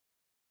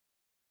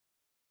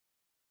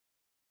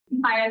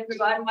Hi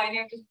everyone, my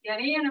name is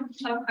Yanie and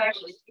I'm a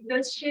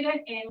graduate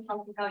student in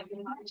Tropical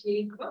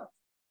Immunology group.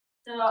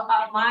 So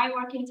my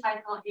working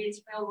title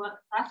is Real-World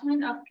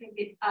Assessment of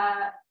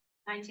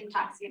COVID-19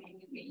 Vaccine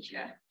in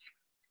Indonesia.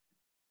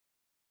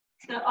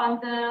 So on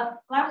the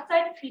left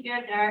side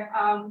figure there,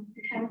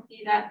 you can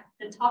see that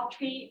the top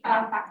three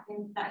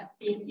vaccines that are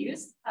being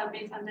used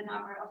based on the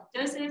number of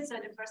doses. So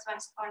the first one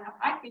is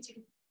Coronavac, which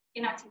is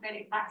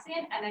inactivated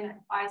vaccine, and then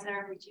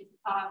Pfizer, which is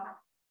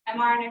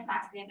mRNA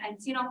vaccine, and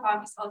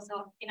Sinopharm is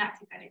also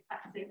inactivated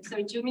vaccine.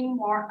 So zooming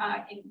more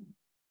in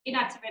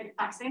inactivated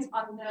vaccines,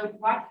 on the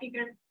right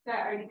figure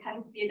there, you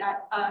can see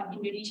that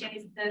Indonesia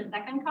is the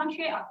second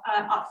country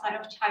outside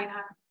of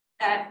China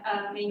that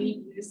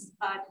mainly use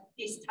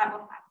this type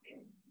of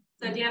vaccine.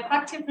 So the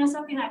effectiveness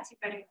of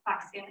inactivated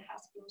vaccine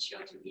has been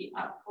shown to be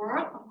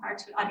poorer compared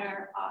to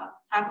other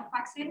type of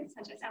vaccines,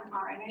 such as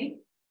mRNA.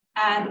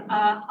 And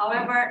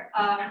however,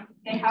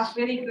 they have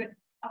really good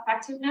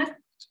effectiveness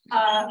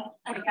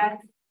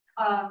against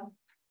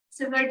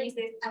severe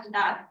disease and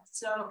death.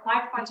 So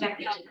my project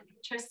is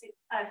interested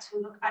to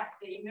look at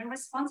the immune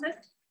responses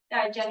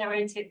that are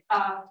generated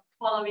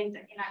following the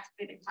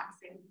inactivated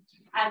vaccine.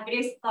 And it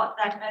is thought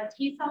that a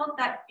T cell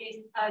that is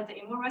the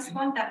immune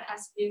response that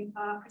has been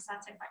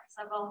presented by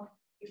several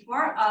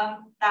before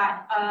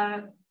that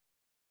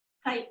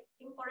play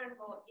important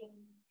role in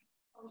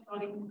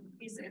controlling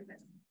diseases.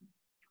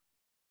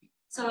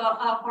 So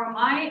for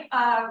my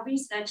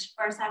research,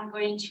 first I'm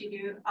going to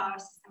do a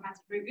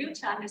systematic review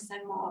to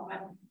understand more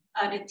about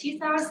the T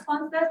cell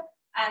responses.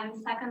 And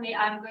secondly,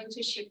 I'm going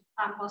to ship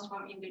samples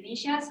from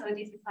Indonesia. So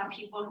this is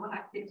people who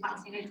have been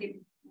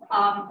vaccinated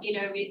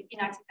either with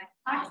inactivated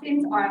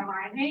vaccines or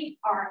mRNA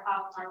or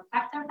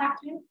vector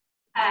vaccines,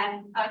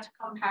 and to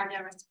compare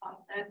their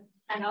responses,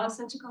 and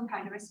also to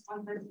compare the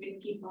responses with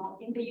people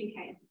in the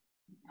UK.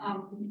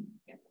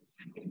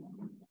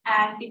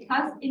 And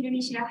because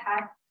Indonesia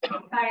has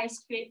very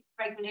strict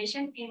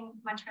regulation in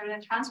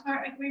material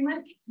transfer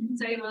agreement,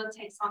 so it will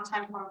take some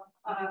time for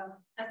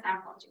the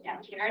sample to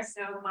get here.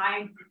 So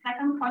my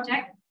second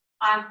project,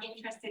 I'm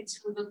interested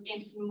to look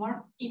into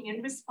more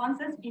immune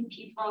responses in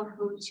people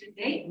who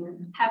today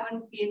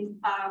haven't been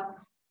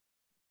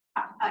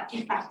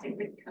infected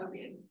with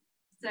COVID.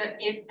 So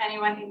if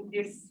anyone in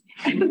this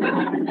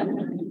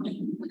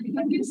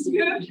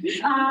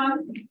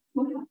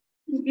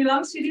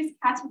belongs to this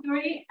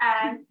category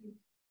and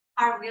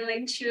are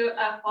willing to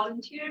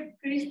volunteer,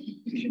 please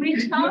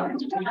reach out.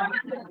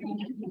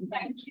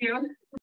 Thank you.